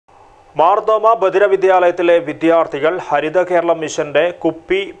മാർത്തോമ ബദിര വിദ്യാലയത്തിലെ വിദ്യാർത്ഥികൾ ഹരിത കേരളം മിഷന്റെ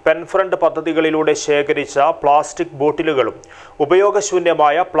കുപ്പി പെൻഫ്രണ്ട് പദ്ധതികളിലൂടെ ശേഖരിച്ച പ്ലാസ്റ്റിക് ബോട്ടിലുകളും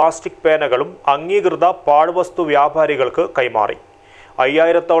ഉപയോഗശൂന്യമായ പ്ലാസ്റ്റിക് പേനകളും അംഗീകൃത പാഴ്വസ്തു വ്യാപാരികൾക്ക് കൈമാറി.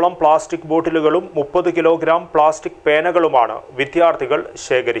 5000-ഓളം പ്ലാസ്റ്റിക് ബോട്ടിലുകളും 30 കിലോഗ്രാം പ്ലാസ്റ്റിക് പേനകളുമാണ് വിദ്യാർത്ഥികൾ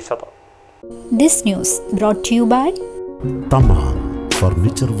ശേഖരിച്ചത്. This news brought to you by Tamam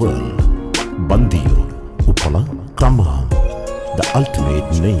Furniture World, Bandiyur, Uppala, Tamam, the ultimate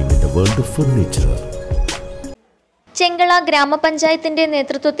name in the world of furniture. Chengala ഗ്രാമപഞ്ചായത്തിന്റെ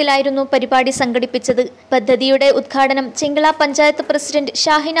നേതൃത്വത്തിലായിരുന്നു പരിപാടി സംഘടിപ്പിച്ചത്. പദ്ധതിയുടെ ഉദ്ഘാടനം Chengala panchayat president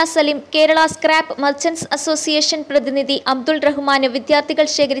Shahina Saleem, Kerala scrap merchants association പ്രതിനിധി അബ്ദുൾ റഹ്മാന് വിദ്യാർത്ഥികൾ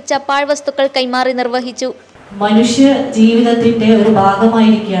ശേഖരിച്ച പാഴ്വസ്തുക്കൾ കൈമാറി നിർവഹിച്ചു. മനുഷ്യ ജീവിതത്തിന്റെ ഒരു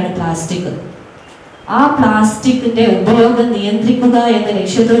ഭാഗമായിരിക്കുകയാണ് പ്ലാസ്റ്റിക്. ആ പ്ലാസ്റ്റിക്കിന്റെ ഉപയോഗം നിയന്ത്രിക്കുക എന്ന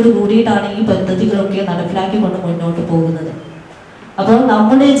ലക്ഷ്യത്തോടു കൂടിയിട്ടാണ് ഈ പദ്ധതികളൊക്കെ നടപ്പിലാക്കിക്കൊണ്ട് മുന്നോട്ട് പോകുന്നത്. അപ്പോൾ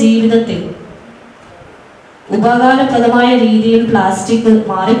നമ്മുടെ ജീവിതത്തിൽ ഉപകാരപ്രദമായ രീതിയിൽ പ്ലാസ്റ്റിക്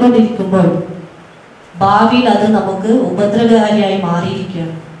മാറിക്കൊണ്ടിരിക്കുമ്പോൾ ഭാവിയിൽ അത് നമുക്ക് ഉപദ്രവകാരിയായി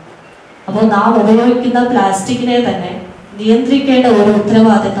മാറിയിരിക്കുകയാണ്. അപ്പോൾ നാം ഉപയോഗിക്കുന്ന പ്ലാസ്റ്റിക്കിനെ തന്നെ നിയന്ത്രിക്കേണ്ട ഒരു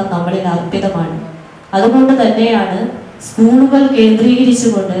ഉത്തരവാദിത്തം നമ്മളിൽ അർപ്പിതമാണ്. അതുകൊണ്ട് തന്നെയാണ് സ്കൂളുകൾ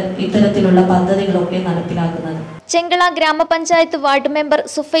കേന്ദ്രീകരിച്ചുകൊണ്ട് ഇത്തരത്തിലുള്ള പദ്ധതികളൊക്കെ നടപ്പിലാക്കുന്നത്. ചെങ്കള ഗ്രാമപഞ്ചായത്ത് വാർഡ് മെമ്പർ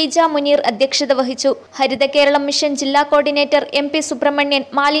സുഫൈജ മുനീർ അധ്യക്ഷത വഹിച്ചു. ഹരിത കേരളം മിഷൻ ജില്ലാ കോർഡിനേറ്റർ MP സുബ്രഹ്മണ്യൻ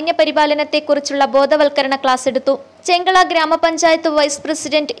മാലിന്യ പരിപാലനത്തെക്കുറിച്ചുള്ള ബോധവൽക്കരണ ക്ലാസ് എടുത്തു. ചെങ്കള ഗ്രാമപഞ്ചായത്ത് vice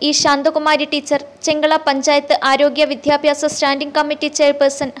president E Shanthakumari teacher, Chengala panchayat ആരോഗ്യ വിദ്യാഭ്യാസ standing committee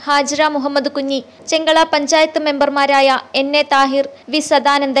chairperson Hajira Muhammad Kunhi, Chengala panchayat മെമ്പർമാരായ NA Thahir, V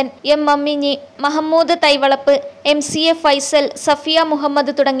Sadanandan, M Mamminhi, Mahmood Thaivalappu, MCA Faisal, Safiya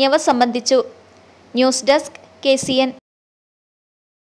Muhammad തുടങ്ങിയവർ സംബന്ധിച്ചു. News desk KCN.